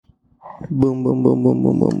Boom, boom, boom, boom,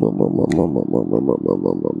 boom, boom, boom, boom, boom, boom, boom, boom, boom, boom,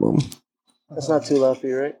 boom, boom, boom. That's not too loud for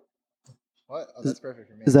you, right? What? Oh, that's perfect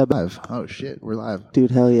for me. Is that live? Oh shit, we're live.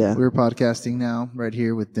 Dude, hell yeah. We're podcasting now, right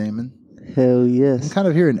here with Damon. Hell I'm yes. kind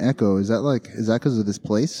of hearing an echo. Is that because of this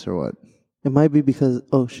place or what? It might be because,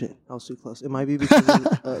 oh shit, I was too close. It might be because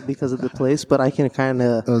of the place, but I can kind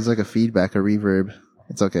of. It was like a feedback, a reverb.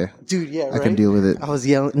 It's okay. Dude, yeah, right? I can deal with it. I was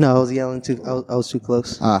yelling. No, I was yelling too. I was too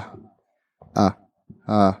close.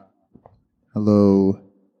 Hello.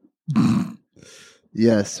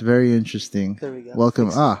 Yes, very interesting. There we go.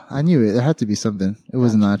 Welcome. I knew it. There had to be something. It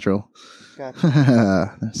wasn't natural.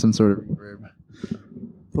 Gotcha. Some sort of reverb.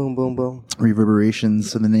 Boom, boom, boom.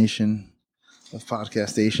 Reverberations of the nation of podcast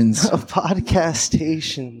stations. Of podcast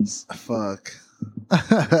stations. Fuck.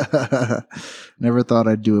 Never thought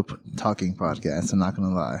I'd do a talking podcast. I'm not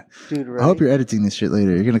gonna lie. Dude, right? I hope you're editing this shit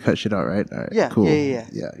later. You're gonna cut shit out, right? All right. Yeah. Cool. Yeah.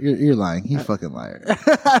 You're lying. You fucking liar.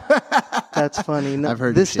 That's funny. No, I've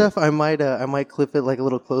heard this your shit. stuff. I might clip it like a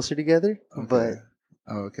little closer together, but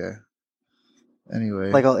okay. Anyway,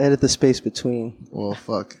 like I'll edit the space between. well,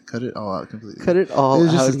 fuck. Cut it all out completely. Cut it all It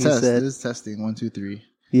was out. just a He test. said, It was testing. 1, 2, 3.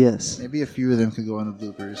 yes. Maybe a few of them could go on the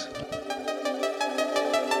bloopers.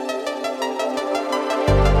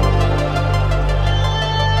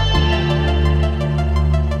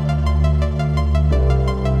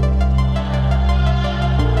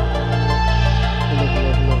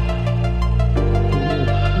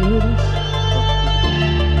 Can you hear this?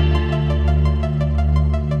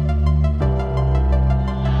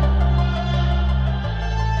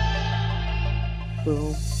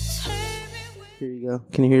 Boom. Here you go.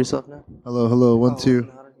 Can you hear yourself now? Hello. 1, 2.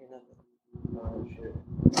 No, I don't hear nothing. Oh, shit.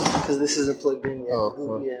 Because this isn't plugged in yet. Oh, Ooh,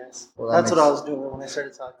 well, yes. well, that That's what I was doing when I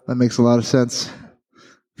started talking. That makes a lot of sense.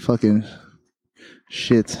 Fucking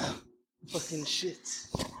shit. Fucking shit.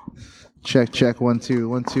 Check. 1, 2.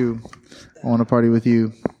 1, 2. I want to party with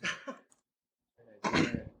you.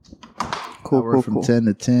 Cool, We're from 10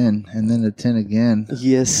 to 10, and then to 10 again.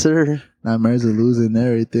 Yes, sir. Nightmares of losing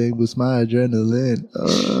everything, boost my adrenaline.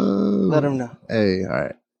 Oh. Let him know. Hey, all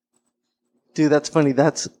right. Dude, that's funny.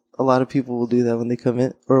 That's a lot of people will do that when they come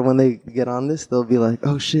in or when they get on this. They'll be like,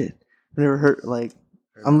 "Oh shit, I never heard." Like,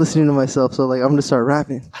 I'm listening to myself, so like I'm gonna start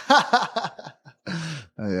rapping.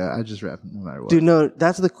 Oh, yeah, I just rap no matter what. Dude, no,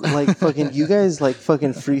 that's the like fucking you guys like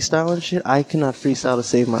fucking freestyle and shit. I cannot freestyle to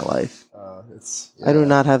save my life. I do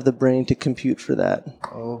not have the brain to compute for that.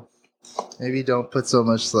 Oh, maybe don't put so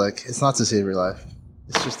much it's not to save your life.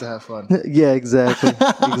 It's just to have fun. Yeah, exactly,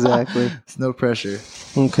 exactly. It's no pressure.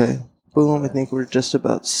 Okay, boom. I think we're just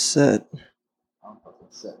about set. I'm fucking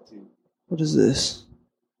set too. What is this?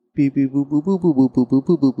 Beep beep boop boop boop boop boop boop boop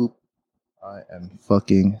boop boop boop. I am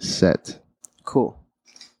fucking set. Cool.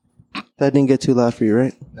 That didn't get too loud for you,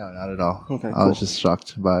 right? No, not at all. Okay, I cool. was just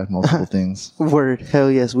shocked by multiple things. Word.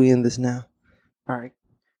 Hell yes, we in this now. All right.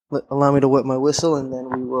 Allow me to wet my whistle, and then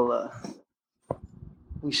we will.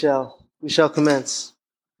 We shall commence.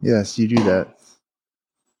 Yes, you do that.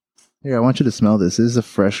 Here, I want you to smell this. This is a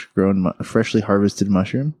freshly harvested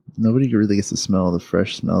mushroom. Nobody really gets to smell the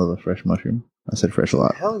fresh smell of a fresh mushroom. I said fresh a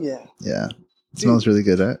lot. Hell yeah, Yeah, it smells really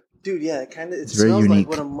good, right? dude. Yeah, it kind of. It It's very smells unique.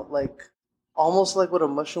 like almost like what a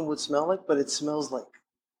mushroom would smell like, but it smells like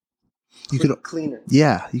You could, cleaner.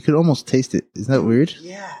 yeah, you could almost taste it. Isn't that weird?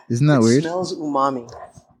 Yeah. Isn't that it weird? Smells umami.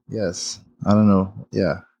 Yes. I don't know.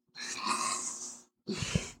 Yeah.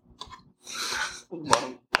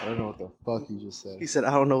 Umami. I don't know what the fuck you just said. He said,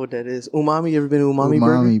 "I don't know what that is." Umami. You ever been to Umami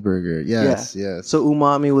Burger? Burger. Yes. Yes. So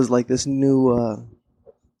umami was like this new.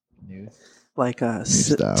 New. Style.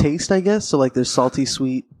 style. Taste, I guess. So like there's salty,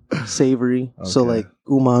 sweet, savory. So Okay. like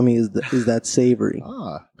umami is that savory.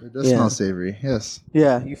 It does Yeah. smell savory. Yes.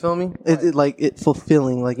 Yeah, you feel me? It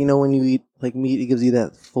fulfilling. Like, you know, when you eat like meat, it gives you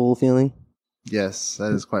that full feeling. Yes,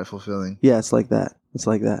 that is quite fulfilling. Yeah, it's like that. It's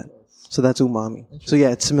like that. So that's umami. So yeah,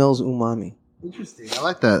 it smells umami. Interesting. I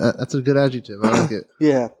like that. That's a good adjective. I like it.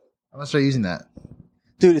 Yeah, I'm gonna start using that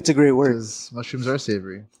dude, it's a great word. because mushrooms are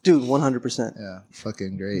savory. Dude, 100%. Yeah.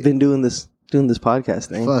 Fucking great. Been doing this podcast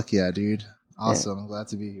thing. Fuck yeah, dude. Awesome. I'm glad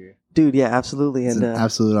to be here. Dude, yeah, absolutely. It's And an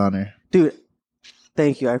absolute honor. dude,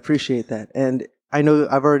 thank you. I appreciate that. And I know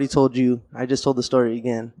I've already told you. I just told the story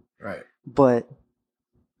again, Right. but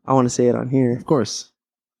I want to say it on here. Of course.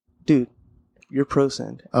 Dude, you're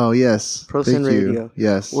ProSend. Oh yes. ProSend Thank you. Radio.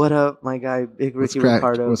 Yes. What up, my guy, Big What's Ricky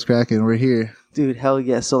Ricardo? What's cracking? We're here. Dude, hell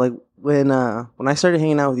yeah. So like when I started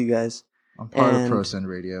hanging out with you guys, I'm part And- of ProSend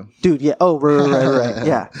Radio. dude, yeah. Oh, right.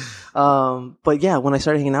 Yeah. But yeah, when I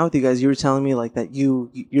started hanging out with you guys, you were telling me like that you're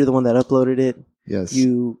the one that uploaded it, Yes.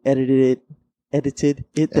 you edited it, edited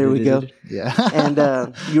it. There we go. Edited. Yeah.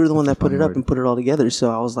 And you were the one that put Funny it up word. and put it all together. So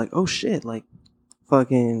I was like, oh shit, like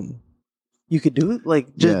fucking, you could do it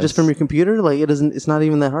like just Yes. from your computer. Like it's not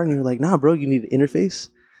even that hard. And you're like, nah, bro, you need an interface,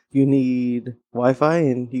 you need Wi-Fi,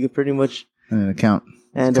 and you could pretty much And an account.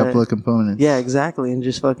 and a couple of components. yeah, exactly, and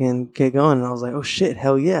just fucking get going. And I was like, oh shit,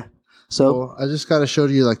 hell yeah. So Well, I just gotta show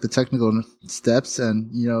you like the technical steps, and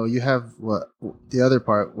you know, you have what the other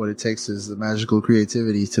part. What it takes is the magical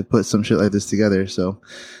creativity to put some shit like this together. So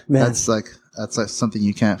man, that's like something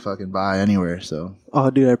you can't fucking buy anywhere. So oh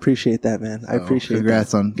dude, I appreciate that, man. I so appreciate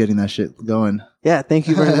Congrats on getting that shit going. that. Yeah, thank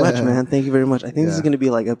you very much, man. Thank you very much. I think this is Yeah. gonna be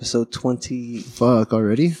like episode 25, Fuck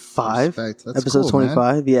already. Respect. That's episode cool, man.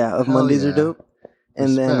 25, yeah, of Hell Mondays yeah. Are Dope.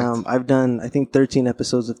 And then Respect. I've done, I think, 13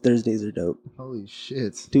 episodes of Thursdays Are Dope. Holy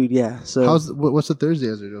shit. Dude, yeah. So What's the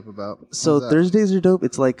Thursdays are dope about? so How's that? Thursdays Are Dope.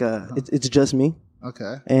 It's like it's just me,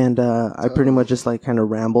 Okay. and I pretty much just like kind of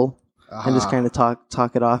ramble and just Ah, kind of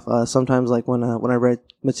talk it off. Sometimes like when I write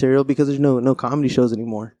material, because there's no comedy shows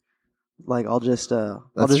anymore. Like I'll just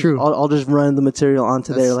That's true. I'll just run the material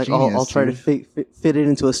onto That's there. Like I'll genius, try to dude. fit it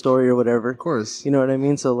into a story or whatever. of course. You know what I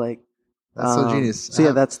mean? So like That's so genius. So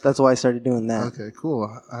yeah, that's why I started doing that. Okay, cool.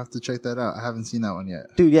 I have to check that out. I haven't seen that one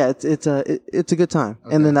yet. Dude, yeah, it's a good time.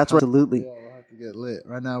 Okay. And then that's where absolutely. Yeah, we'll have to get lit.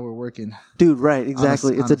 Right now we're working. Dude, right,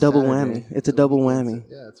 exactly. On It's a double Saturday. whammy. It's a double whammy.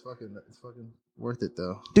 Yeah, it's fucking worth it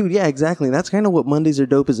though. Dude, yeah, exactly. That's kind of what Mondays Are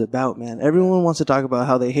Dope is about, man. Everyone wants to talk about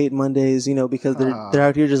how they hate Mondays, you know, because they're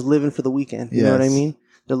out here just living for the weekend. You know what I Yes. mean?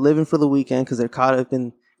 They're living for the weekend because they're caught up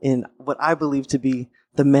in what I believe to be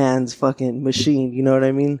the man's fucking machine. You know what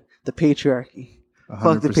I mean? The patriarchy.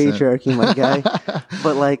 Fuck the 100%. patriarchy, my guy.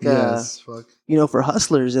 But like, yes, fuck. you know, for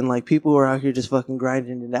hustlers and like people who are out here just fucking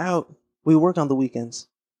grinding it out, we work on the weekends.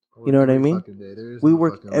 You know what I Every mean? fucking day. There is We no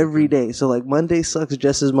work fucking every weekend. day. So like Monday sucks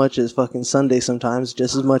just as much as fucking Sunday sometimes,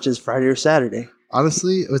 just as much as Friday or Saturday.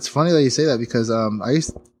 Honestly, it's funny that you say that because I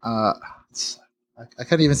used I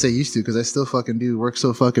can't even say used to because I still fucking do work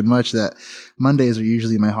so fucking much that Mondays are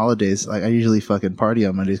usually my holidays. Like I usually fucking party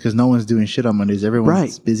on Mondays because no one's doing shit on Mondays. Everyone's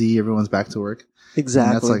Right. busy. Everyone's back to work. Exactly.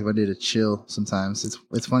 And that's like Monday to chill. Sometimes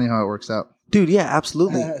it's funny how it works out. Dude, yeah,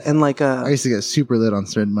 absolutely. And like I used to get super lit on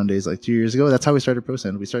certain Mondays like 2 years ago. That's how we started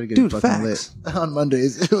ProSend. We started getting Dude, fucking facts. lit on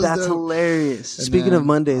Mondays. It was that's dope. hilarious. And Speaking then, of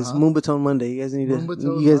Mondays, Moombatone Monday. You guys need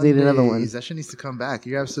another one. That shit needs to come back.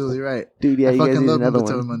 You're absolutely right. Dude, yeah, I you guys fucking need love another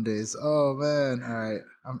Moombatone one. Mondays. Oh man, all right.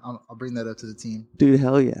 I'll bring that up to the team. Dude,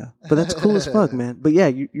 hell yeah. But that's cool as fuck, man. But yeah,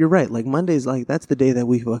 you're right. Like Mondays, like that's the day that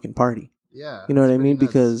we fucking party. Yeah, You know what it's I mean? pretty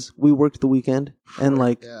nuts. Because we worked the weekend and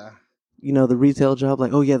like, yeah, you know, the retail job,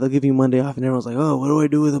 like, oh yeah, they'll give you Monday off, and everyone's like, oh, what do I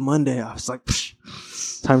do with a Monday off? It's like,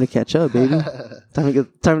 psh, time to catch up, baby.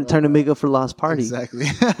 Time to make up for lost party. exactly.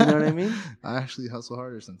 You know what I mean? I actually hustle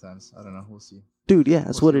harder sometimes. I don't know. We'll see. Dude, yeah,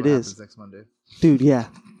 that's We'll what see it happens is. next Monday. Dude, yeah,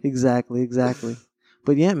 exactly.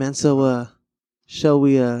 But yeah, man. So, shall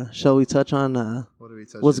we touch on What are we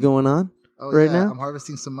touching? what's going on Oh, right yeah, now? I'm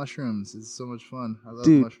harvesting some mushrooms. It's so much fun. I love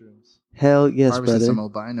Dude, mushrooms. Hell yes, Harvesting brother. some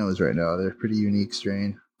albinos right now. They're a pretty unique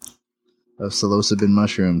strain of psilocybin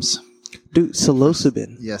mushrooms. Dude,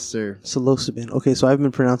 psilocybin. Yes, sir. Psilocybin. Okay, so I've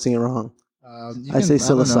been pronouncing it wrong. You I say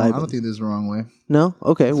don't know. psilocybin. I don't think there's a wrong way. No?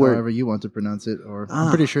 Okay, It's word. however you want to pronounce it, or Ah. I'm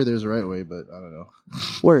pretty sure there's a right way, but I don't know.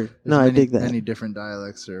 Word. No, There's I dig that. Many different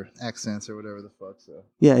dialects or accents or whatever the fuck. So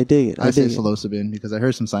Yeah, I dig it. I say dig it. psilocybin because I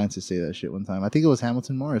heard some scientists say that shit one time. I think it was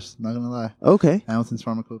Hamilton Morris. Not gonna lie, Okay. Hamilton's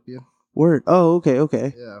Pharmacopoeia. Word. Oh,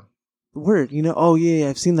 okay. Yeah. Word. You know, oh yeah,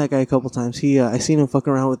 I've seen that guy a couple times. I seen him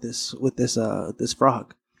fucking around with this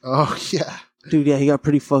frog. Oh yeah. Dude, yeah, he got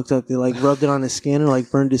pretty fucked up. They like rubbed it on his skin or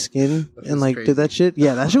like burned his skin That and was like crazy. did that shit.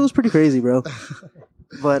 Yeah, that shit was pretty crazy, bro.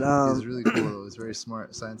 But He's really cool though. He's very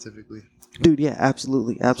smart scientifically. dude, yeah,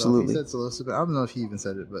 absolutely. So he said psilocybin. I don't know if he even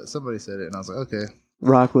said it, but somebody said it, and I was like, okay,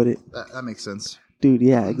 Rock with it. that makes sense. Dude,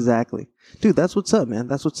 yeah, exactly. Dude, that's what's up, man.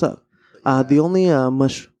 That's what's up. The only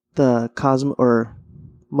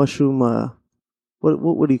mushroom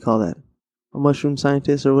what do you call that? A mushroom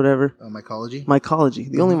scientist or whatever? Mycology.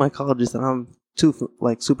 Mycology. The only mycologist that I'm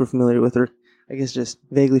super familiar with, or I guess just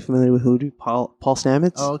vaguely familiar with, who do Paul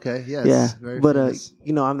Stamets. Oh, okay. Yes. yeah. Very But famous.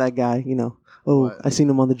 you know, I'm that guy. You know, oh, What? I seen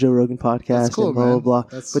him on the Joe Rogan podcast That's cool, and blah man. blah blah.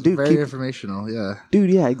 That's But dude, very informational. Yeah. dude,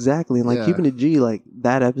 yeah, exactly. And like Yeah. keeping it G, like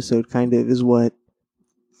that episode kind of is what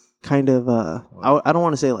kind of I don't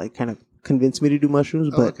want to say like kind of convinced me to do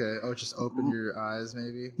mushrooms, but okay. Oh, just open your eyes,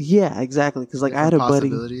 maybe. yeah, exactly. Because like I had a Different buddy,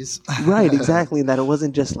 possibilities. right? Exactly, and that it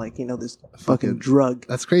wasn't just like, you know, this fucking drug,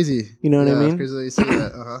 That's crazy. You know what I Yeah, mean? It's crazy that you say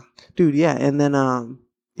that. Uh huh. dude. Yeah, and then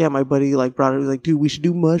yeah, my buddy like brought it. He was like, dude, we should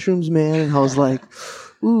do mushrooms, man. And I was like,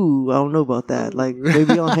 ooh, I don't know about that. Like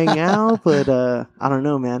maybe I'll hang out, but I don't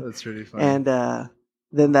know, man. That's really funny. And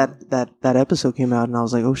then that episode came out, and I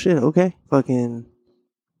was like, oh shit, okay, fucking.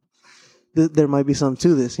 There might be something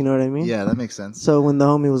to this, you know what I mean? Yeah, that makes sense. So when the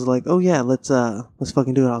homie was like, "Oh yeah, let's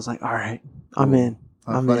fucking do it," I was like, "All right, I'm in,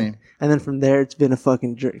 I'm funny. in." And then from there, it's been a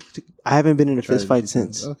fucking jerk. I haven't been in a Try fist to fight do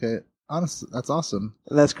since. things. Okay, honestly, that's awesome.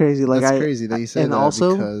 That's crazy. Like That's crazy that you said and that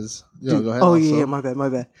also, because dude, go ahead. oh also. yeah, my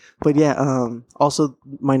bad. But yeah, also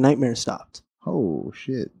my nightmare stopped, Oh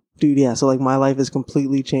shit. dude. Yeah, so like my life has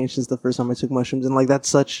completely changed since the first time I took mushrooms, and like that's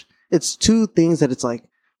such. It's two things that it's like,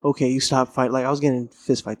 okay, you stop fight. Like I was getting in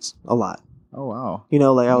fist fights a lot. Oh wow. You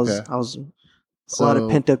know, like I was Okay. a lot of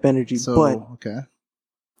pent up energy. But okay,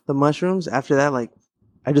 the mushrooms after that, like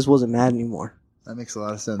I just wasn't mad anymore that makes a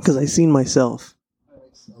lot of sense. because I seen myself That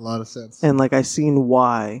makes a lot of sense. and like I seen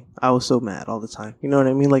why I was so mad all the time. You know what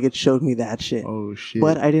I mean? Like it showed me that shit. Oh shit.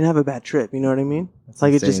 But I didn't have a bad trip. You know what I mean? That's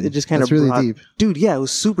Like insane. it just kind of That's really deep. dude. Yeah, it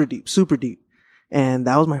was super deep, and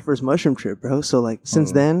that was my first mushroom trip, bro. So like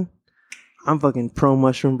since Oh. then, I'm fucking pro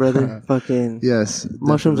mushroom, brother. Fucking Yes,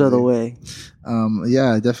 mushrooms are the definitely. way.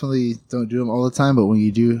 Yeah, definitely don't do them all the time, but when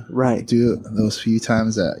you do, Right. do those few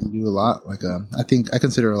times that you do a lot, like I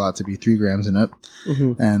consider a lot to be 3 grams and up,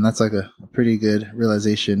 hmm and that's like a pretty good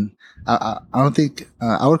realization. I don't think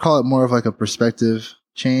I would call it more of like a perspective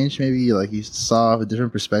change. Maybe like you saw a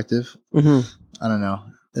different perspective. hmm I don't know.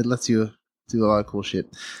 It lets you do a lot of cool shit,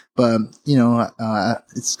 but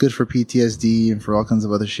it's good for PTSD and for all kinds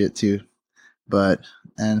of other shit too.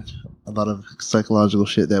 And a lot of psychological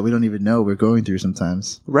shit that we don't even know we're going through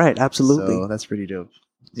sometimes. Right. Absolutely. So that's pretty dope.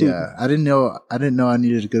 Dude. Yeah, I didn't know I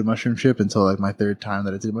needed a good mushroom trip until like my 3rd time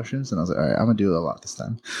that I did mushrooms, and I was like, all right, I'm gonna do it a lot this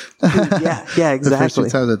time. Dude, yeah. Yeah. The first 2 Exactly.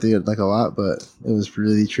 times I did it like a lot, but it was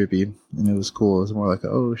really trippy and it was cool. It was more like,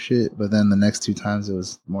 oh shit. But then the next 2 times it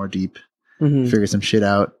was more deep. hmm Figure some shit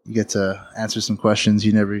out. You get to answer some questions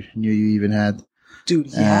you never knew you even had. Dude.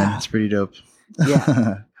 And Yeah. it's pretty dope.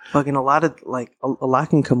 Yeah. Fucking a lot of like a lot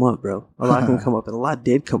can come up, bro. A lot can come up, and a lot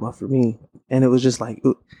did come up for me. And it was just like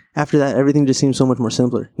after that, everything just seemed so much more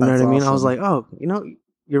simpler. You know That's what I mean? I was awesome. like, oh,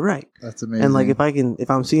 you're right. That's amazing. And like if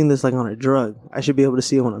I'm seeing this like on a drug, I should be able to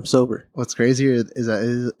see it when I'm sober. What's crazier is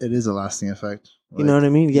that it is a lasting effect. You know what I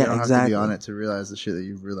mean? You Yeah, don't have exactly. to be on it to realize the shit that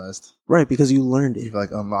you've realized. Right, because you learned it. You've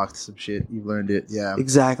like unlocked some shit. You've learned it. Yeah.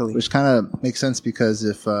 Exactly. Which kind of makes sense because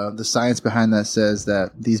if the science behind that says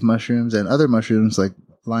that these mushrooms and other mushrooms like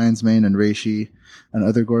lion's mane and reishi and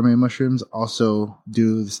other gourmet mushrooms also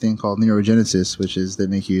do this thing called neurogenesis, which is they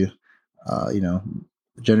make you,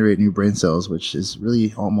 generate new brain cells, which is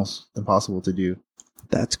really almost impossible to do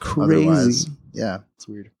That's otherwise. crazy. Yeah, it's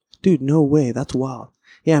weird. Dude, no way. That's wild.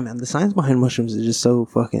 Yeah, man, the science behind mushrooms is just so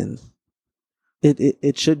fucking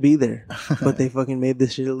it should be there. But they fucking made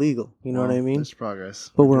this shit illegal. You know what I mean? There's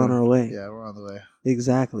progress. But we're on our way. Yeah, we're on the way.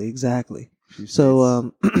 Exactly. Few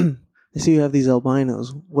So states. I see you have these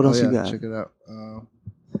albinos. What else Oh, you got? Check it out.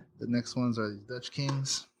 The next ones are the Dutch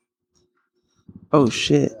Kings. Oh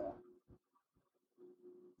shit.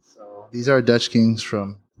 So these are Dutch Kings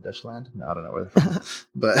from Dutchland. No, I don't know where they're from,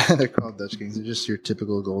 but they're called Dutch Kings. They're just your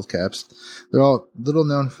typical gold caps. They're all little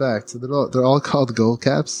known facts. They're all called gold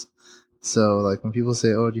caps. So like when people say,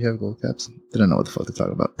 "Oh, do you have gold caps?" They don't know what the fuck they're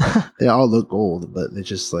talking about. They all look gold, but they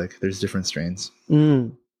just like there's different strains.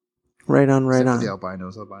 Right on, right Except for on. the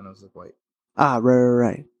albinos. Albinos look white. Ah,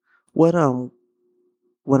 right. What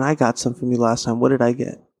when I got some from you last time, what did I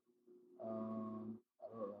get? I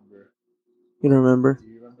don't remember. You don't remember? Do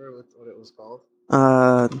you remember what it was called?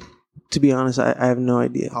 To be honest, I have no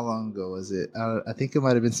idea. How long ago was it? I think it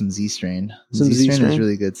might have been some Z strain. Some Z strain Z-strain? is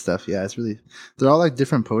really good stuff. Yeah, it's really. They're all like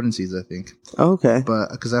different potencies, I think. Oh, okay. But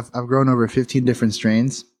because I've grown over 15 different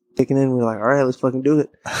strains. Taking in, we're like, all right, let's fucking do it.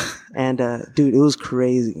 And dude, it was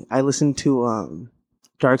crazy. I listened to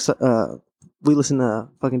we listened to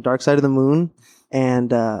fucking Dark Side of the Moon and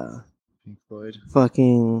Pink Floyd.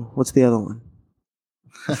 fucking what's the other one?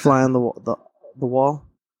 Fly on the wall, the wall,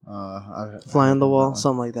 fly on the wall,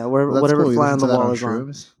 something like that. Wherever, Well, that's whatever cool. You fly on the listen to that wall on is on.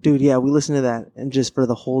 shrooms? Dude, yeah, we listened to that, and just for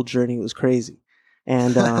the whole journey, it was crazy.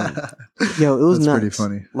 And yo, it was That's nuts. pretty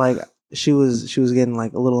funny. Like she was getting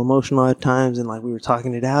like a little emotional at times, and like we were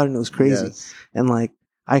talking it out, and it was crazy. Yes. And like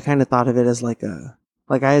I kind of thought of it as like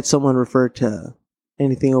I had someone refer to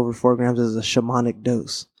anything over 4 grams as a shamanic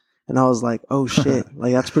dose, and I was like, oh shit,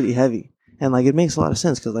 like that's pretty heavy. And like it makes a lot of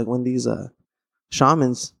sense because like when these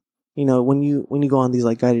shamans, you know, when you go on these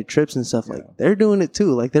like guided trips and stuff, like they're doing it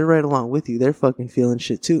too. Like they're right along with you. They're fucking feeling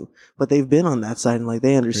shit too. But they've been on that side and like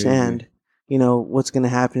they understand, you know, what's gonna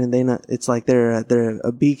happen. And it's like they're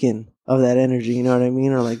a beacon of that energy. You know what I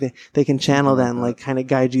mean? Or like they can channel that and like kind of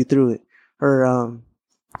guide you through it. Or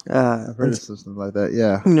I've heard And of something like that.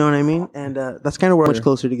 Yeah, you know what I mean? And that's kind of where we're much Sure.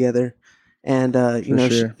 closer together. And you For know,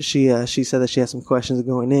 sure. she said that she had some questions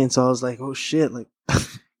going in, so I was like, oh shit, like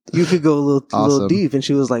you could go a little Awesome. deep. And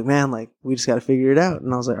she was like, man, like we just got to figure it out.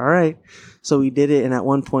 And I was like, all right. So we did it. And at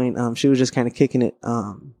one point, she was just kind of kicking it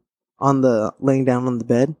laying down on the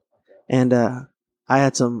bed, and I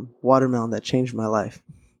had some watermelon that changed my life.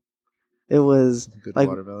 It was good like,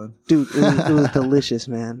 watermelon, dude, it was delicious,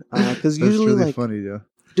 man. Because That's usually, really like, funny, though.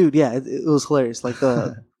 dude, yeah, it was hilarious. Like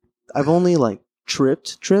I've only like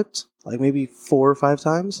tripped like maybe 4 or 5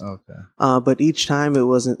 times. Okay. But each time it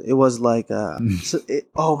was like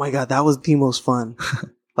oh my god, that was the most fun.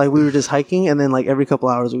 Like we were just hiking, and then like every couple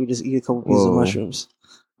hours we would just eat a couple pieces of Whoa. mushrooms.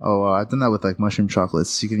 Oh, I've done that with like mushroom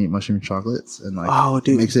chocolates. You can eat mushroom chocolates, and like Oh,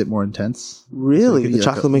 dude. it makes it more intense. Really, you can the eat,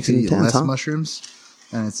 chocolate makes it you can eat intense, less huh? mushrooms,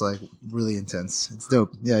 and it's like really intense. It's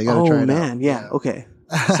dope. Yeah, you gotta Oh try it man, out. yeah, okay.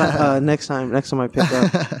 So, next time I pick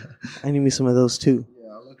up, I need me some of those too.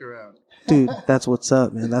 Yeah, I'll look around. Dude, that's what's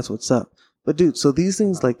up, man. That's what's up. But dude, so these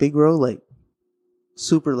things like they grow like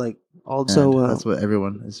super like also And that's what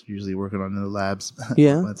everyone is usually working on in the labs.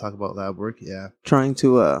 Yeah. When I talk about lab work, yeah. trying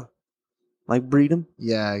to like breed them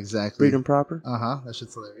Yeah, exactly. proper. That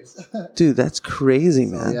shit's hilarious. Dude, that's crazy,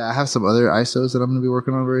 man. Yeah, I have some other ISOs that I'm going to be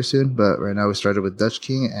working on very soon, but right now we started with Dutch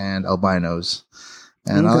King and albinos.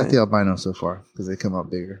 And I like Okay. the albinos so far because they come out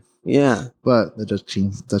bigger. Yeah. But the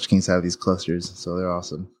Dutch Kings have these clusters, so they're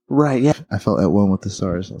awesome. Right, yeah. I felt at one with the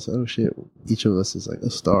stars. I was like, oh shit, each of us is like a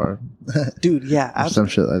star. Dude, yeah. Or some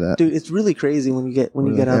shit like that. Dude, it's really crazy when you get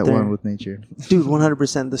We're out at there. one with nature. Dude,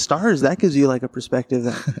 100%. The stars, that gives you like a perspective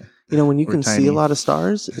that, you know, when you We're can see tiny. a lot of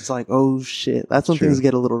stars, it's like, oh shit. That's when True. things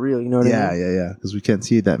get a little real, you know what I mean? Yeah. Because we can't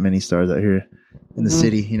see that many stars out here in the Mhm.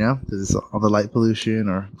 city, you know, because it's all the light pollution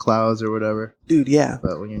or clouds or whatever. Dude, yeah.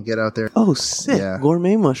 But when you get out there, Oh, sick. Yeah.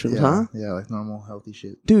 Gourmet mushrooms, huh? Yeah, like normal healthy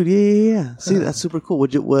shit. Dude, yeah. See, that's super cool.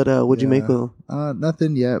 What'd you make with them?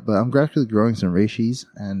 Nothing yet, but I'm actually growing some reishi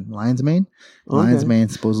and lion's mane. Okay. Lion's mane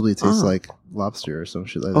supposedly tastes Ah. like lobster or some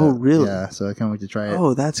shit like that. Oh, really? Yeah, so I can't wait to try it.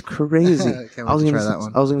 Oh, that's crazy. I can't wait to try that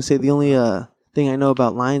one. I was gonna say the only thing I know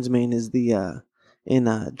about lion's mane is the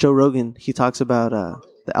in Joe Rogan he talks about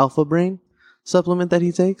the Alpha Brain supplement that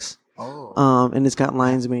he takes. Oh. And it's got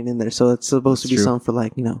lion's mane in there, so it's supposed That's to be true. something for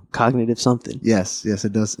like, you know, cognitive something. Yes,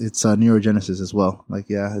 it does. It's neurogenesis as well. Like,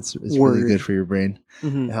 yeah, it's really Word. good for your brain.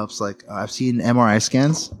 Mhm. It helps. Like, I've seen MRI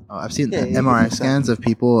scans. I've seen Yeah, MRI exactly. scans of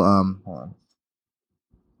people. Hold on.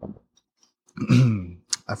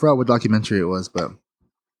 I forgot what documentary it was, but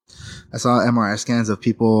I saw MRI scans of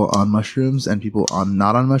people on mushrooms and people on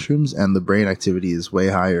not on mushrooms, and the brain activity is way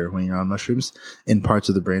higher when you're on mushrooms in parts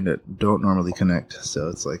of the brain that don't normally connect. So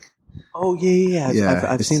it's like, Oh yeah. I've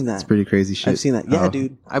it's- seen that. It's pretty crazy shit. I've seen that. Yeah,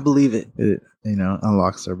 dude. I believe it. It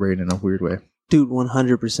unlocks our brain in a weird way. Dude,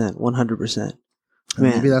 100%. 100%. And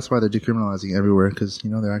Man. maybe that's why they're decriminalizing everywhere, because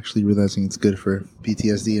they're actually realizing it's good for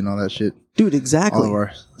PTSD and all that shit. Dude, All exactly. of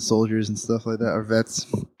our soldiers and stuff like that, our vets,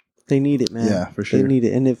 They need it, man. Yeah, for They sure. need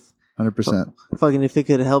it. And if 100%. if it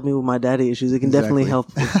could help me with my daddy issues, it can definitely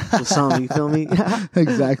help with some. You feel me?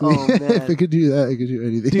 Exactly. Oh, man. If it could do that, it could do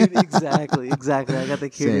anything. Dude, exactly. I got the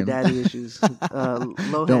cure to Same. daddy issues.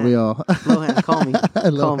 Lohan, Don't we all? Lohan, call me.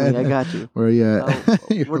 Call me. I got you. Where are you at? Oh,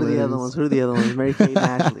 You're what are the other hilarious. ones? Who are the other ones? Mary Kate and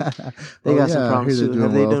Ashley. They Oh, got yeah, some I problems hear too. they're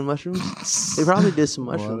Have doing they well. done mushrooms? They probably did some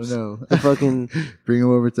mushrooms. Well, I don't know. The fucking Bring them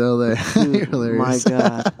over to LA. You're dude, hilarious. my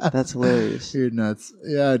god, that's hilarious, You're nuts.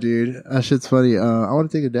 Yeah, dude. That shit's funny. I want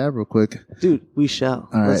to take a dab real quick. dude. We shall.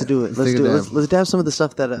 All Let's right, do it. let's Let's take a do it. dab. Let's dab some of the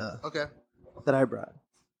stuff that Okay. that I brought.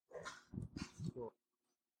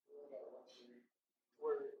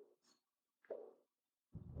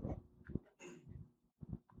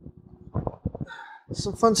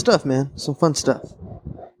 Some fun stuff, man. Some fun stuff.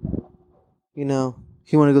 You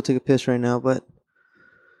want to go take a piss right now, but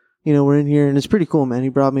we're in here and it's pretty cool, man. He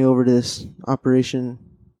brought me over to this operation.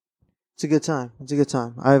 It's a good time. It's a good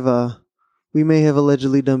time. We may have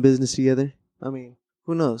allegedly done business together. I mean,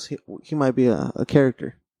 who knows? He might be a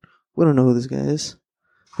character. We don't know who this guy is.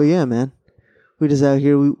 But yeah, man. We just out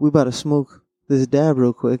here. We about to smoke this dab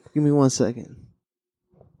real quick. Give me 1 second.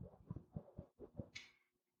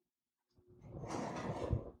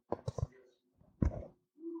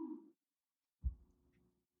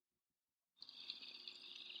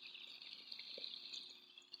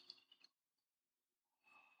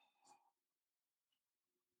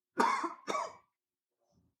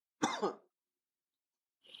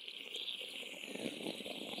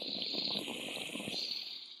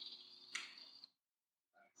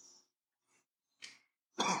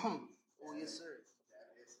 Oh, yes, sir.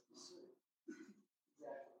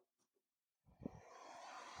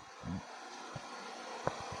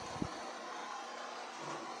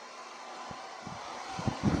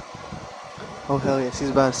 Oh, hell yes. He's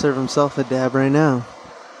about to serve himself a dab right now.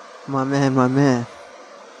 My man, my man.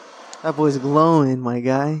 That boy's glowing, my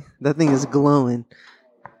guy. That thing is glowing.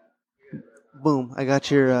 Boom. I got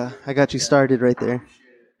you started right there.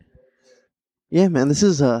 Yeah, man, this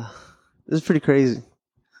is pretty crazy.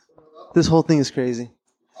 This whole thing is crazy.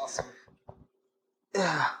 Awesome.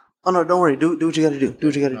 Yeah. Oh no, don't worry. Do what you gotta do. Do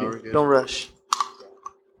what you gotta No, we're do. good. Don't rush.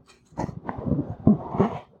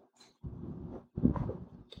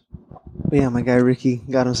 But yeah, my guy Ricky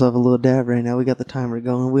got himself a little dab right now. We got the timer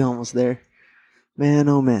going. We almost there. Man,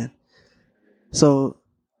 oh man. So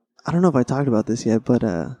I don't know if I talked about this yet, but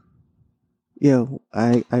yo,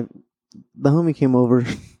 I the homie came over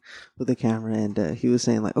with the camera and he was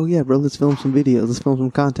saying like, "Oh yeah, bro, let's film some videos, let's film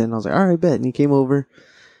some content." And I was like, "All right, bet." And he came over,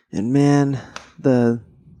 and man, the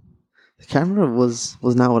camera was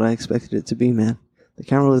not what I expected it to be, man. The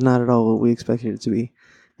camera was not at all what we expected it to be,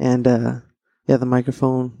 and yeah, the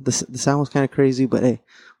microphone, the sound was kind of crazy, but hey,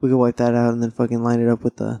 we could wipe that out and then fucking line it up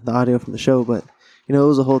with the audio from the show. But you know, it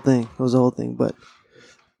was a whole thing. It was a whole thing. But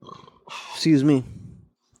excuse me,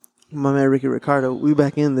 my man Ricky Ricardo, we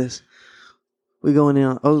back in this. We going in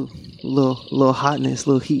on little hotness,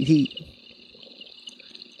 little heat.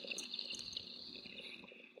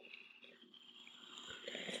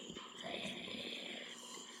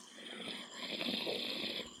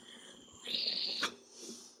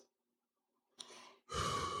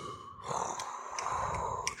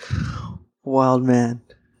 Wild man.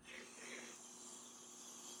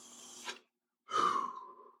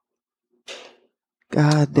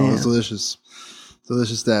 God That damn. was delicious.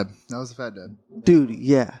 Delicious dab. That was a fat dab. Dude,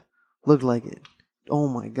 yeah. Looked like it. Oh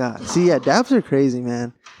my god. See, yeah, dabs are crazy,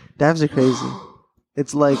 man. Dabs are crazy.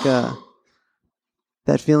 It's like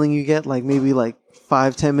that feeling you get like maybe like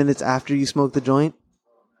 5-10 minutes after you smoke the joint.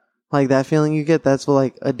 Like that feeling you get, that's what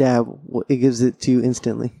like a dab, it gives it to you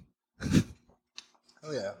instantly.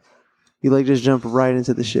 Oh yeah. You like just jump right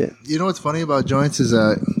into the shit. You know what's funny about joints is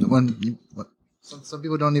some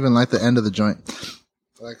people don't even like the end of the joint.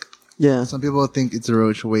 Like Yeah. some people think it's a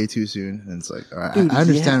roach way too soon, and it's like, all right, Dude, I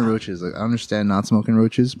understand yeah. roaches. Like I understand not smoking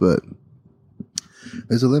roaches, but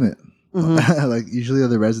there's a limit. Mhm. Like usually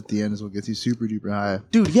the res at the end is what gets you super duper high.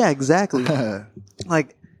 Dude, yeah, exactly.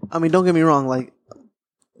 Like, I mean, don't get me wrong. Like,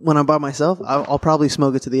 when I'm by myself, I'll probably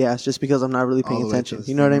smoke it to the ass just because I'm not really All paying the way to attention. the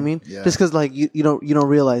You know what I stem. mean? Yeah. Just because like you don't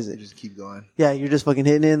realize You it. just keep going. Yeah, you're just fucking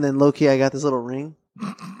hitting it, and then low key, I got this little ring.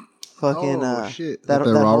 Fucking Oh, shit. that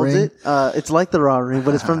The raw holds ring? it. It's like the raw ring,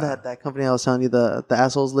 but it's from that company I was telling you, the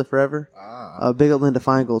assholes live forever. Big up Linda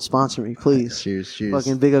Feingold, sponsor me, please. Cheers.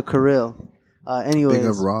 Fucking big up Kirill. Anyways, Big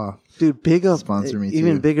up raw. dude, big up. Sponsor me,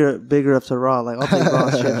 even too. bigger up to Raw. Like I'll take Raw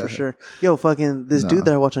shit for sure. Yo, fucking this No. dude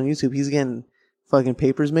that I watch on YouTube, he's getting fucking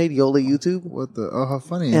papers made. Yola YouTube. What the? Oh, how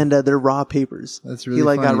funny. And they're raw papers. That's really he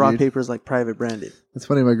like funny, got raw dude. papers like private branded. That's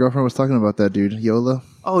funny. My girlfriend was talking about that dude, Yola.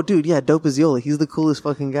 Oh, dude, yeah, dope as Yola. He's the coolest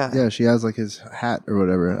fucking guy. Yeah, she has like his hat or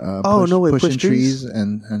whatever. Oh, no way, Pushing Push Trees? trees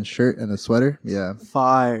and shirt and a sweater. Yeah,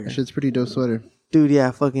 Fire, that shit's pretty dope sweater. dude.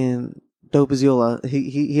 Yeah, fucking dope as Yola.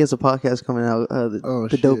 He has a podcast coming out. The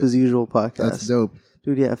shit. Dope as Usual podcast. That's dope.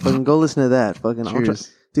 Dude. Yeah, fucking go listen to that. Fucking I'll try-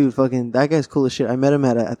 Cheers. dude. Fucking that guy's cool as shit. I met him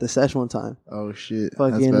at the sesh one time. Oh shit,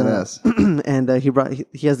 Fucking that's badass. and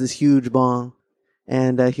he has this huge bong,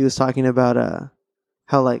 and he was talking about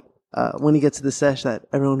how like when he gets to the sesh that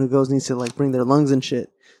everyone who goes needs to like bring their lungs and shit.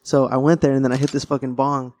 So I went there and then I hit this fucking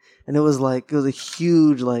bong, and it was a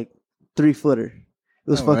huge like 3-footer. It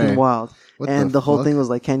was No fucking way. wild, What and the whole fuck? thing was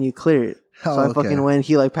like, can you clear it? So I okay. fucking went.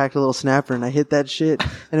 He like packed a little snapper, and I hit that shit,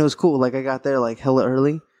 and it was cool. Like I got there like hella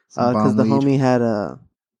early Some because bomb the weed. homie had the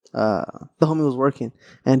homie was working,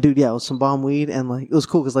 and dude, yeah, it was some bomb weed, and like it was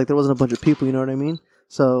cool because like there wasn't a bunch of people, you know what I mean?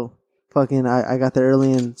 So fucking, I got there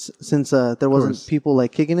early, and since there wasn't course. people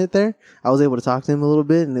like kicking it there, I was able to talk to him a little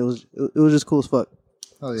bit, and it was just cool as fuck.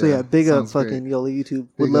 Hell So yeah, big up Sounds great. fucking Yola YouTube.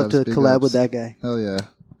 Would Big love ups, to big collab ups. with that guy. Hell yeah,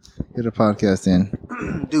 get a podcast in.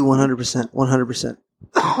 Dude, 100%, 100%.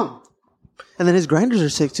 And then his grinders are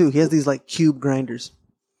sick too. He has these like cube grinders.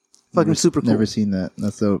 Fucking super cool. Never seen that.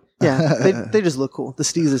 That's dope. Yeah, they just look cool. The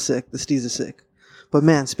Steez is sick. The Steez is sick. But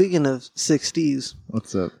man, speaking of sick Steez,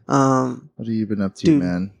 What's up? um, What have you been up to, Dude.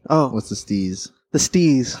 man? oh, What's the steez? the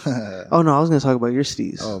Steez. Oh no, I was gonna talk about your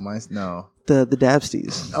Steez. Oh, mine's no. The dab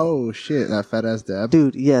Steez. Oh shit, that fat ass dab.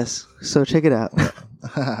 Dude, yes. So check it out.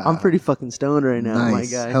 I'm pretty fucking stoned right now,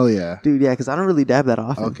 nice. my guy. Hell yeah. Dude, yeah, because I don't really dab that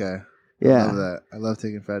often. Okay. Yeah. I love that. I love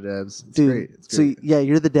taking fat dabs. It's Dude, great. It's so great. yeah,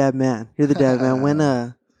 you're the dab man. You're the dab man. When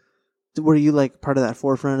were you like part of that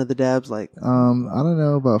forefront of the dabs? Like, I don't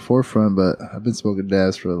know about forefront, but I've been smoking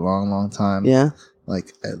dabs for a long, long time. yeah,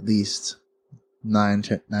 Like at least 9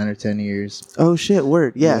 or 10 years. Oh shit!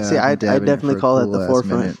 Word. Yeah. See, I I've been dabbing it definitely for a call that cool the ass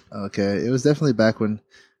forefront. minute. Okay, it was definitely back when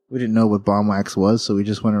we didn't know what bomb wax was, so we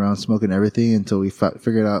just went around smoking everything until we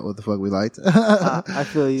figured out what the fuck we liked. I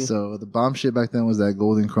feel you. So the bomb shit back then was that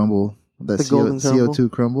golden crumble, that The golden crumble?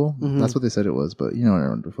 CO2 crumble. Mhm. That's what they said it was, but you know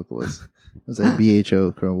what the fuck it was. It was like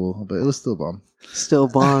BHO crumble, but it was still bomb. Still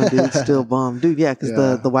bomb, dude. Still bomb, dude. Yeah, because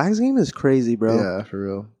Yeah. the wax game is crazy, bro. Yeah, for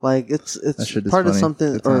real. Like it's That shit is part of funny.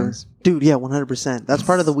 something, Good or times. dude, yeah, 100%. That's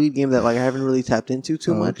part of the weed game that like I haven't really tapped into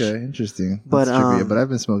too much. Okay, interesting. But, That's trivia, um, but I've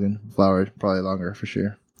been smoking flower probably longer for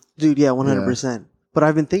sure. Dude, yeah, 100%. But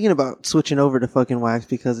I've been thinking about switching over to fucking wax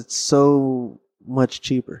because it's so much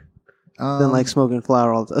cheaper than like smoking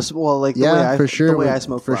flower all the time. Well, like the way I, for sure. the way I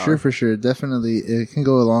smoke flower. For sure. Definitely, it can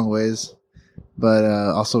go a long ways. But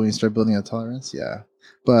also, when you start building a tolerance, yeah.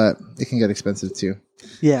 But it can get expensive too.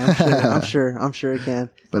 Yeah, I'm sure it can.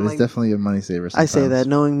 But And, it's like, definitely a money saver. I say that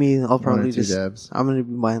knowing me, I'll One or probably two just dabs. I'm gonna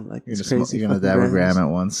be buying like You're this gonna, crazy. you're gonna fucking dab a gram grams. at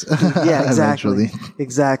once. Yeah, exactly. Eventually.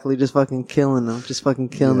 Exactly. Just fucking killing them. Just fucking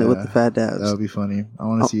killing it with Yeah, the fat That dabs. would be funny. I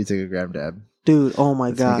want to see you take a gram dab. Dude, oh my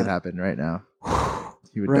Let's make it god. happen right now.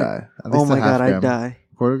 You would Right. die. At least Oh my a half god, gram. I'd die.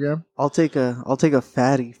 Quarter gram? I'll take a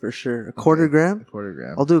fatty for sure. A quarter gram? A quarter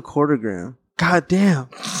gram. I'll do a quarter gram. God damn.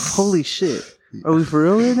 Holy shit. Are we for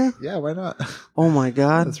real right now? Yeah, why not? Oh my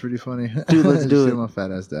god. That's pretty funny. Dude, let's do Just it. give him a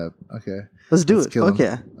fat ass dab. Okay. Let's do Let's it. kill him. Fuck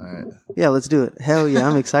yeah. All right. Yeah, let's do it. Hell yeah,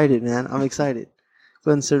 I'm excited, man. I'm excited.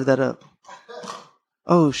 Go ahead and serve that up.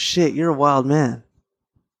 Oh shit, you're a wild man.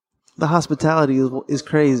 The hospitality is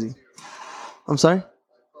crazy. I'm sorry?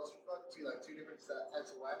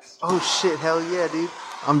 Oh shit, hell yeah, dude.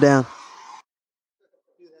 I'm down.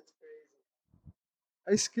 Dude, that's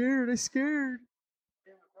crazy. I scared.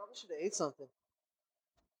 Damn, I probably should have ate something.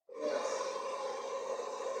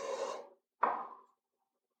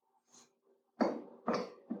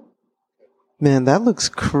 Man, that looks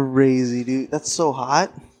crazy, dude. That's so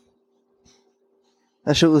hot.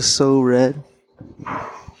 That shit was so red.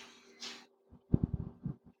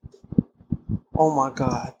 Oh my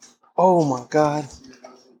god. Oh my god.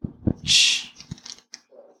 Shh.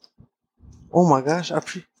 Oh my gosh.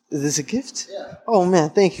 Is this a gift? Yeah. Oh man,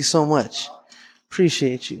 thank you so much.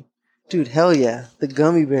 Appreciate you. Dude, hell yeah. The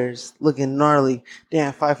gummy bears looking gnarly.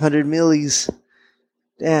 Damn, 500 millis.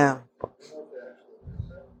 Damn.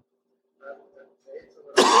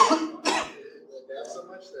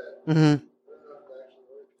 Mm-hmm.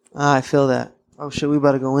 I feel that. Oh shit, we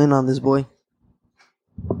about to go in on this boy.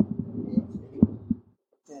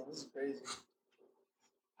 Damn, this is crazy.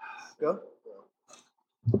 Go.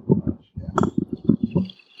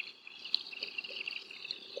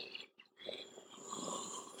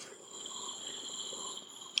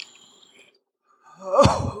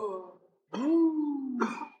 Oh.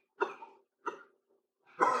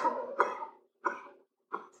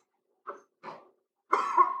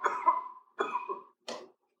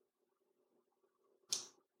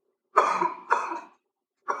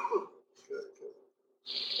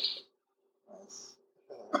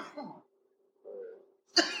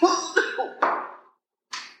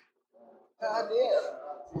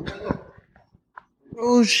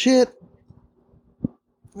 Oh shit.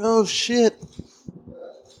 Oh shit.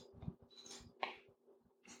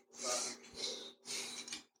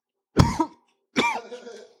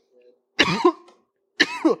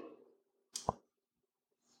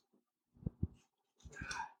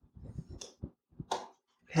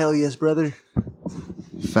 Hell yes, brother.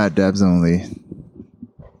 Fat dabs only.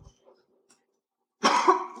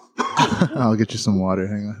 I'll get you some water.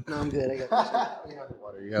 Hang on. No, I'm good. I got this.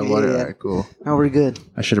 Water. You got water? Yeah. All right, cool. Now we're good.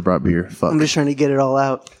 I should have brought beer. Fuck. I'm just trying to get it all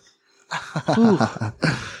out. Ooh.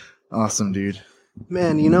 Awesome, dude.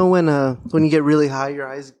 Man, you know when you get really high, your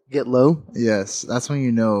eyes get low. Yes, that's when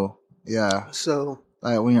you know. Yeah. So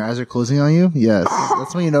Like when your eyes are closing on you, yes.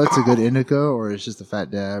 That's when you know it's a good indica or it's just a fat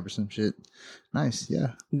dab or some shit. Nice,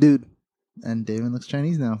 yeah. dude, And Damon looks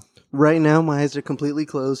Chinese now. right now my eyes are completely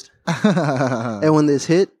closed. And when this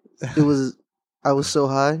hit, I was so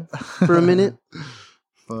high for a minute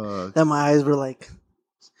Fuck. that my eyes were like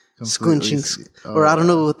Completely scrunching, or I don't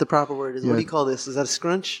know what the proper word is. What Yeah. do you call this? Is that a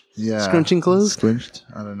scrunch? Yeah. Scrunching closed? Squinched?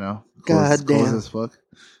 I don't know. God damn. Close as fuck.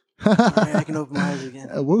 All right, I can open my eyes again.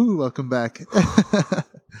 Woo, welcome back.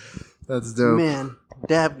 That's dope. Man,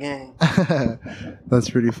 dab gang.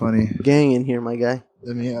 That's pretty funny. Gang in here, my guy.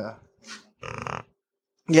 Let me, Yeah,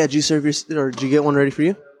 did you serve or did you get one ready for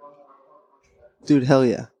you? Dude, hell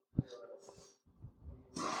yeah.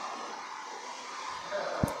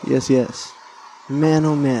 Yes, yes. Man,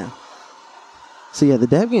 oh man. So yeah, the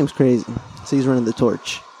dab game's crazy. So he's running the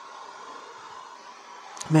torch.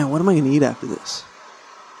 Man, what am I going to eat after this?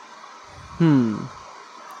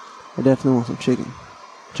 I definitely want some chicken.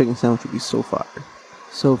 Chicken sandwich would be so fire.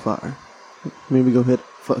 So fire. Maybe go hit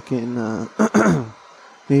fucking,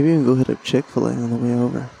 maybe even go hit up Chick-fil-A on the way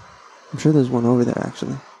over. I'm sure there's one over there,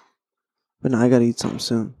 actually. But now I gotta eat something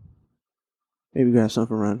soon. Maybe grab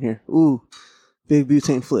something around here. Ooh, big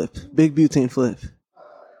butane flip. Big butane flip.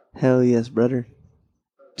 Hell yes, brother.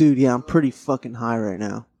 Dude, yeah, I'm pretty fucking high right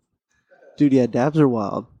now. Dude, yeah, dabs are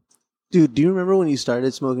wild. Dude, do you remember when you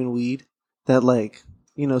started smoking weed? That, like,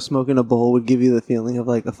 you know, smoking a bowl would give you the feeling of,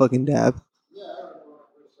 like, a fucking dab?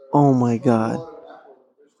 Oh my god.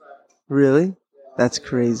 Really? That's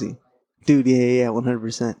crazy. Dude, yeah,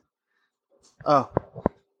 100%. Oh.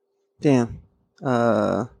 Damn.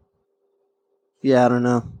 Yeah, I don't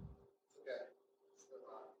know.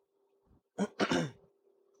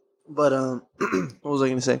 But what was I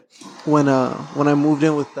gonna say? When I moved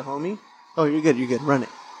in with the homie. Oh, you're good. Run it.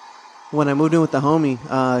 When I moved in with the homie,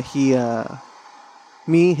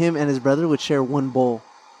 me, him, and his brother would share one bowl,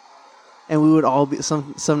 and we would all be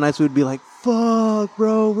some nights we would be like, "Fuck,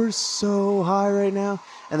 bro, we're so high right now,"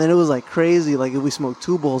 and then it was like crazy. Like if we smoked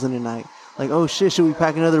 2 bowls in a night, like, oh shit, should we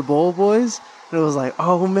pack another bowl, boys? And it was like,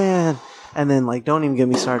 oh man, and then like, don't even get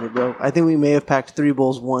me started, bro. I think we may have packed 3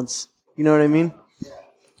 bowls once. You know what I mean?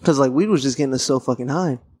 Because, like, weed was just getting us so fucking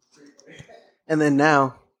high. And then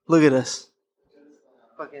now, look at us.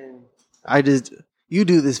 Fucking, you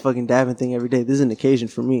do this fucking dabbing thing every day. This is an occasion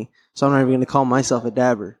for me. So I'm not even going to call myself a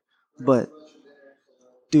dabber. But,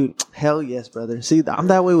 dude, hell yes, brother. See, I'm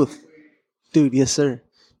that way with, dude, yes, sir.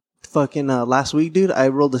 Fucking, last week, dude, I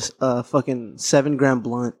rolled a fucking 7-gram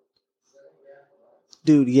blunt.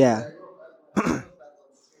 Dude, yeah.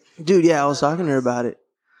 Dude, yeah, I was talking to her about it.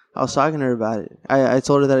 I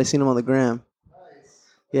told her that I seen him on the gram.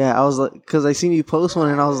 Yeah, I was like, because I seen you post one,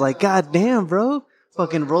 and I was like, God damn, bro.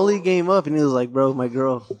 Fucking Rolly game up. And he was like, bro, my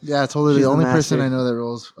girl. Yeah, I told her the only person I know that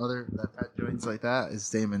rolls that fat joints like that is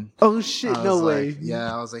Damon. Oh, shit, no way.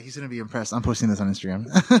 Yeah, I was like, he's going to be impressed. I'm posting this on Instagram.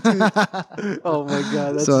 Oh, my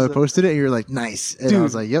God. That's so I posted it, and you're like, nice. And I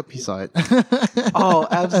was like, yep, he saw it. Oh,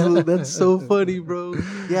 absolutely. That's so funny, bro.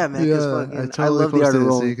 Yeah, man. Yeah, I love the art of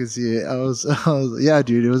rolling. So you can see it. I was yeah,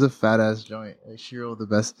 dude, it was a fat-ass joint. Like, she rolled the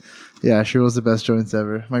best. Yeah, she rolls the best joints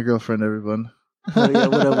ever. My girlfriend, everyone. Oh, yeah,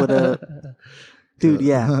 what up? Dude,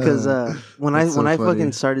 yeah, because when I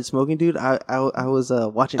fucking started smoking, dude, I was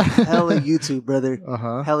watching hella YouTube, brother.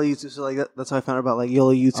 Hella YouTube. So like that's how I found out about like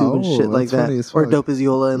Yola YouTube and shit like that, or Dope as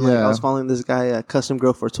Yola, and like I was following this guy, Custom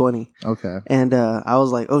Grow 420. Okay. And I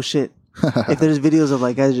was like, oh shit, if there's videos of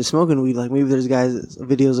like guys just smoking weed, like maybe there's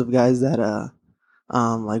videos of guys that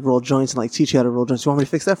like roll joints and like teach you how to roll joints. You want me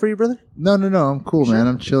to fix that for you, brother? No, I'm cool, man.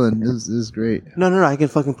 I'm chilling. This is great. No, I can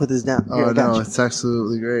fucking put this down. Here, it's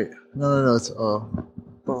absolutely great. No, it's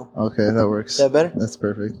okay, that works. Is that better? That's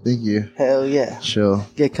perfect. Thank you. Hell yeah. Chill.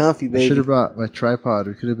 Get comfy, baby. I should have brought my tripod.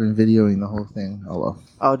 We could have been videoing the whole thing. Oh well.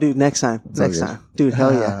 Oh, dude, next time. Dude,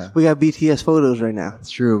 hell yeah. We got BTS photos right now.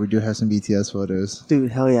 It's true. We do have some BTS photos. Dude,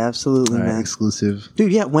 hell yeah, absolutely, right, man. Exclusive.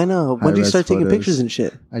 Dude, yeah, when do you start taking pictures and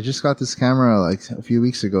shit? I just got this camera like a few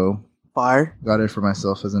weeks ago. Fire. Got it for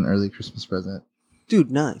myself as an early Christmas present. Dude,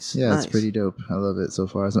 nice. Yeah, nice. It's pretty dope. I love it so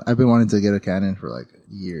far. I've been wanting to get a Canon for like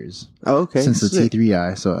years. Oh, okay. Since the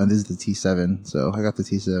T3i, and this is the T7, so I got the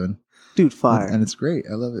T7. Dude, fire. And it's great.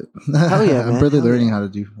 I love it. Hell yeah, man. I'm barely learning how to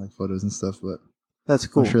do like photos and stuff, but that's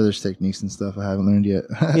cool. I'm sure there's techniques and stuff I haven't learned yet.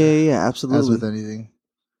 Yeah, absolutely. As with anything.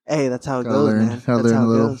 Hey, that's how it goes, man. That's learn how a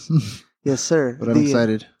little. Yes, sir. But I'm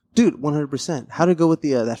excited. Dude, 100%. How to go with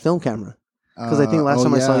the that film camera? Because I think last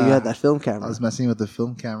time I saw you had that film camera. I was messing with the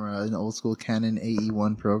film camera, an old school Canon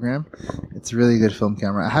AE1 program. It's a really good film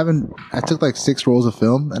camera. I took like 6 rolls of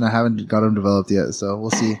film and I haven't got them developed yet, so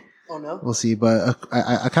we'll see. Oh no? We'll see. But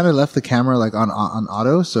I kind of left the camera like on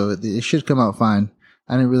auto, so it should come out fine.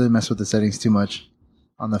 I didn't really mess with the settings too much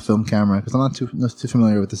on the film camera because I'm not too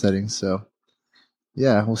familiar with the settings. So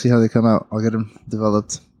yeah, we'll see how they come out. I'll get them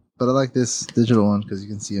developed. But I like this digital one because you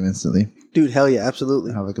can see them instantly. Dude, hell yeah,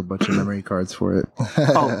 absolutely. I have like a bunch of memory cards for it.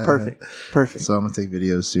 Oh, perfect. So I'm gonna take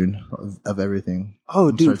videos soon of everything.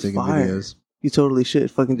 Oh, dude, start taking videos. You totally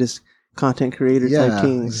should. Fucking just content creator type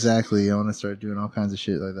kings. Exactly. I want to start doing all kinds of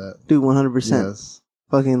shit like that. Dude, 100%. Yes.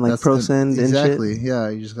 Fucking like ProSend and shit. Exactly. Yeah,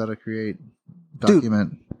 you just gotta create,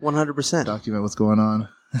 document. Dude, 100%. Document what's going on.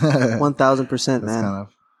 1000%, man. Kind of.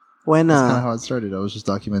 That's kind of how it started. I was just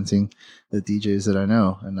documenting the DJs that I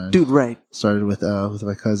know, and I started with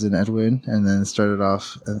my cousin Edwin, and then started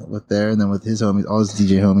off with and then with his homies, all his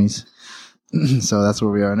DJ homies. So that's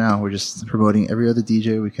where we are now. We're just promoting every other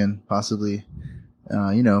DJ we can possibly,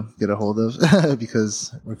 get a hold of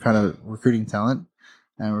because we're kind of recruiting talent,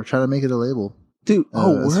 and we're trying to make it a label. dude.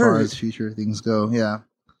 as far Word. as future things go. Yeah.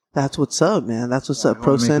 That's what's up, man. That's what's up. We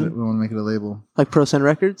wanna make ProSend, it- we want to make it a label. like ProSend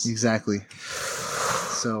Records. Exactly.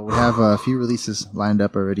 So we have a few releases lined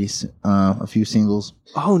up already. A few singles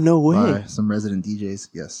Oh no way, by some resident DJs.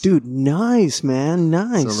 Yes. dude. Nice, man.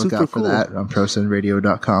 Nice. So look Super out for cool. that on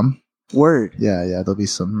ProSendRadio.com. Word. Yeah, there'll be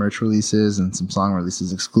some merch releases and some song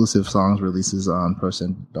releases, exclusive songs releases on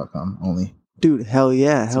ProSend.com only. Dude, hell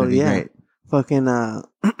yeah, It's hell gonna be yeah. great. Fucking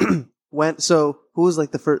who was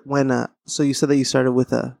like the first so you said that you started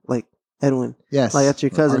with like Edwin. Yes, Like, that's your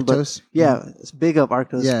cousin, but- Arctos? Yeah, it's big up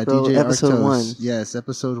Arctos. Yeah, bro. DJ episode Arctos. 1. Yes,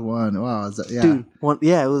 episode 1. Wow, is that, yeah. Dude,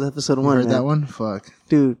 it was episode You 1. heard man. that one? Fuck.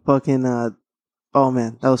 Dude, fucking oh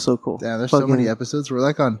man, that was so cool. Yeah, there's so Fucking- many episodes. We're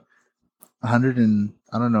like on 100 and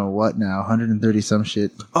I don't know what now, 130 some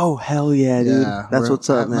shit. Oh hell yeah, dude. That's we're- what's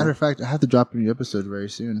up, man. Matter of fact, I have to drop a new episode very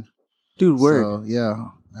soon. Dude, word. So yeah,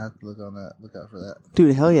 I have to look on that. Look out for that.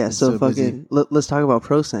 Dude, hell yeah. I'm So, so fucking let's talk about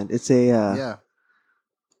ProSend. It's a Yeah,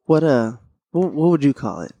 what would you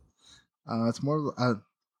call it? it's more.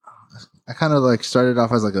 I kind of like started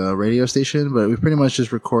off as like a radio station, but we pretty much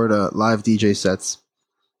just record live DJ sets.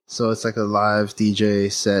 So it's like a live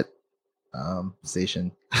DJ set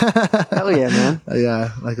station. Hell yeah, man.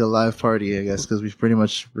 Yeah, like a live party, I guess, because we pretty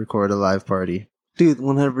much record a live party Dude, and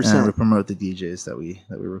we 100%. promote the DJs that we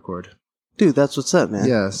record. Dude, that's what's up, man.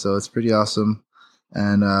 Yeah, so it's pretty awesome.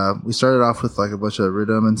 And we started off with like a bunch of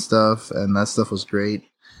rhythm and stuff, and that stuff was great.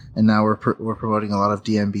 And now we're promoting a lot of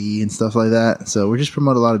DMB and stuff like that. So we just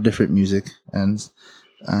promote a lot of different music, and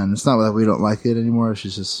it's not that we don't like it anymore. It's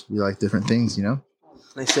just we like different things, you know.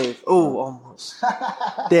 They say, oh, almost.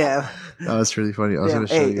 Damn. Oh, that's really funny. I was Damn. gonna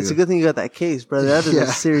show Hey, you. it's a good thing you got that case, brother. That is a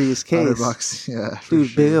serious case. Otterbox. Yeah, for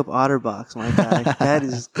Dude, big sure. up Otterbox, my guy.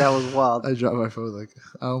 that was wild. I dropped my phone. Like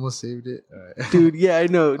I almost saved it. All right. Dude, yeah, I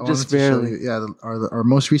know. I wanted Just to show barely. you- Yeah, our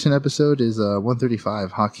most recent episode is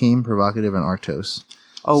 135. Hakeem, Provocative, and Arctos.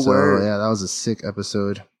 Oh, so, word. Yeah, that was a sick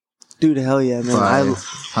episode. Dude, hell yeah, man. By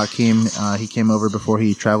Hakeem. He came over before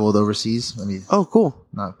he traveled overseas. Let me Oh, cool.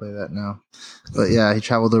 not play that now. But yeah, he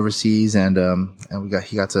traveled overseas, and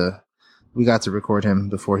we got to record him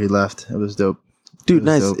before he left. It was dope. Dude, It was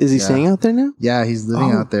nice. dope. Is he Yeah. staying out there now? Yeah, he's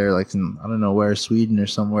living Oh. out there, like in, I don't know where, Sweden or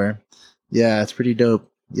somewhere. Yeah, it's pretty dope.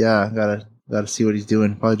 Yeah, gotta see what he's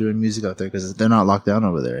doing. Probably doing music out there because they're not locked down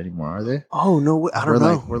over there anymore, are they? Oh, no way. I don't we're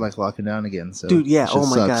know. Like, we're like locking down again. So Dude, yeah. shit Oh,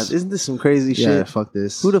 my sucks. God. Isn't this some crazy Yeah, shit? fuck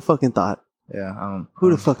this. Who'd have fucking thought? Yeah, I don't.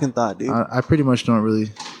 Who'd have fucking thought, dude? I pretty much don't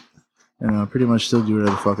really, pretty much still do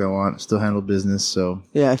whatever the fuck I want. Still handle business. So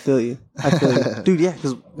Yeah, I feel you. Dude, yeah,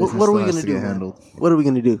 because business what are we still has going to to do, get man? handled. What are we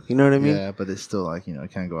going to do? You know what I mean? Yeah, but it's still like I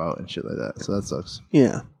can't go out and shit like that. So that sucks.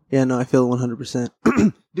 Yeah. Yeah, no, I feel 100%.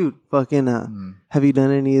 Dude, fucking, have you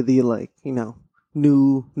done any of the, like,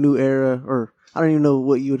 new era, or I don't even know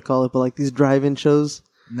what you would call it, but like these drive-in shows?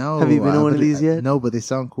 No, Have you been to one of but these yet? No, but they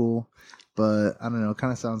sound cool. But I don't know. It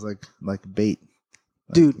kind of sounds like bait.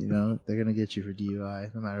 Like, Dude. they're gonna get you for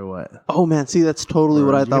DUI no matter what. Oh, man, see, that's totally Or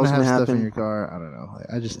what I you're thought was gonna going to have stuff in happen. your car. I don't know.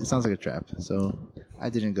 Like, it sounds like a trap. So I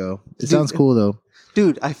didn't go. It Dude, sounds cool though.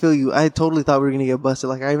 Dude, I feel you. I totally thought we were going to get busted.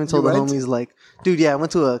 Like, I even told the went? homies, like, dude, yeah, I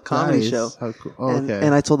went to a comedy Nice. show. How cool. Oh, And, okay.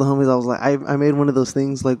 and I told the homies, I was like, I made one of those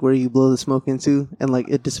things like where you blow the smoke into and like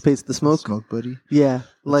it dissipates the smoke. Smoke buddy. Yeah,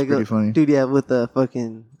 like pretty funny. dude. Yeah, with the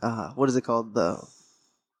fucking what is it called? The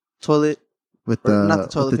toilet, With or the, not the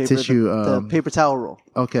toilet with the paper, tissue. the paper towel roll.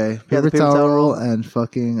 Okay. Yeah, Paper, the paper towel towel roll roll. and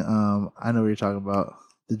fucking I know what you're talking about.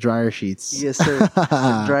 The dryer sheets. Yes, sir.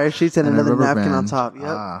 Dryer sheets and a another rubber napkin on band. top. Yep.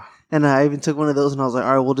 Ah, And I even took one of those and I was like,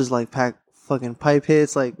 all right, we'll just like pack fucking pipe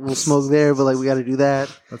hits. Like we'll smoke there, but like we got to do that.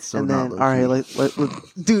 that's so and not then all right, low-key. like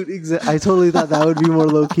dude, I totally thought that would be more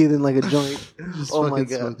low key than like a joint. Just Oh my fucking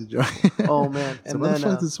smoke god. the joint. Oh man. So And why the then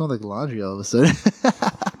fuck does it smell like laundry all of a sudden?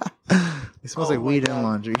 It smells Oh like my weed God. and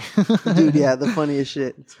laundry. dude, yeah, the funniest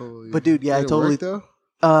shit. Totally. But dude, yeah, I Did it totally- work,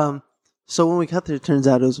 though? So when we got there, it turns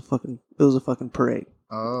out it was a fucking parade.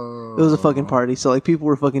 Oh, It was a fucking party. So like people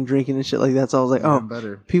were fucking drinking and shit like that. So I was like, Even oh,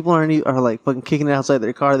 better. people are like fucking kicking it outside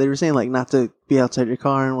their car. They were saying like not to be outside your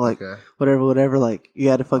car and like Okay. whatever. Like you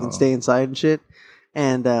had to fucking Oh. stay inside and shit.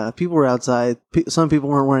 And people were outside. Some people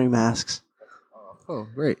weren't wearing masks, Oh,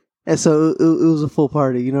 great. and so it was a full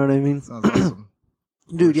party. You know what I mean, Sounds awesome.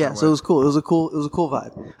 dude? Yeah. Sure So it was cool. It was a cool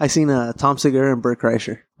vibe. I seen Tom Segura and Bert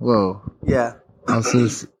Kreischer. Whoa. Yeah. I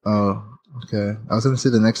was gonna, okay. I was gonna say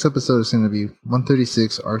the next episode is gonna be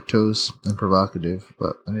 136 Arctos and Provocative,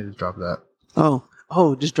 but I need to drop that.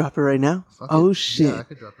 Oh, just drop it right now. Fuck Oh it. shit. Yeah, I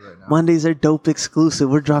could drop it right now. Mondays are dope exclusive.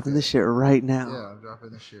 We're dropping this shit right now. Yeah, I'm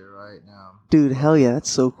dropping this shit right now. Dude, hell yeah, that's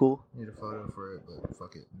so cool. Need a photo for it, but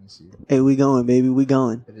fuck it. Let me see. Hey, we going, baby. We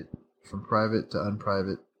going. Edit from private to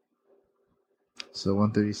unprivate. So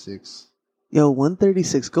 136. Yo,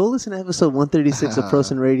 136. Go listen to episode 136 of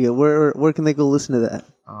Prosen Radio. Where can they go listen to that?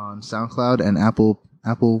 On SoundCloud and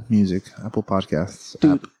Apple Music, Apple Podcasts.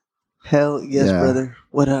 Dude, hell yes, Yeah. brother.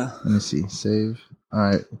 What Let me see. Save. All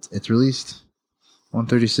right, it's released.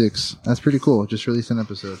 136. That's pretty cool. Just released an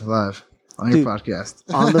episode live on Dude, your podcast.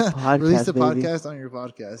 on the podcast, Released a baby. podcast on your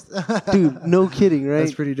podcast. Dude, no kidding, right?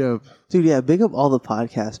 That's pretty dope. Dude, yeah, big up all the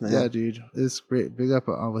podcasts, man. Yeah, dude. It's great. Big up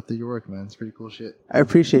with your work, man. It's pretty cool shit. I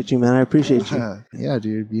appreciate you, man. I appreciate you. Yeah,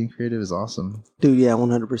 dude. Being creative is awesome. Dude, yeah,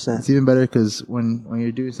 100%. It's even better because when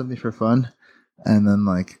you're doing something for fun and then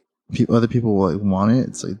like other people will like want it,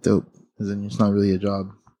 it's like dope. Because then it's not really a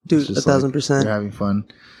job. Dude, It's just 1,000%. You're having fun.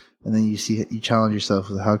 And then you challenge yourself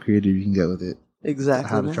with how creative you can get with it. Exactly.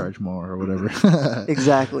 How to man. charge more or whatever.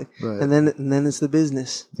 Exactly. But, And then it's the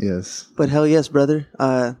business. yes. But hell yes, brother.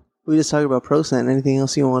 We just talked about ProCent. Anything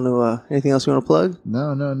else you want to plug?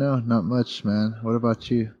 No, not much, man. What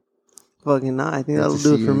about you? Fucking nah. I think Good that'll to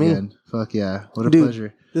do see it for you me. again. Fuck yeah. What a Dude,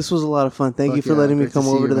 pleasure. This was a lot of fun. Thank you Fuck for yeah, letting me great come see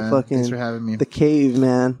over you, to the man. fucking Thanks for having me. the cave,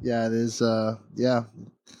 man. Yeah, it is. Yeah.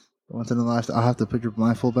 Once in a lifetime. I'll have to put your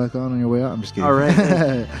blindfold back on your way out. I'm just kidding. All right,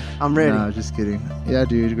 man. I'm ready. No, just kidding. Yeah,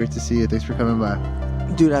 dude. Great to see you. Thanks for coming by.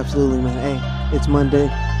 Dude, absolutely, man. Hey, it's Monday.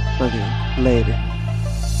 Fucking later.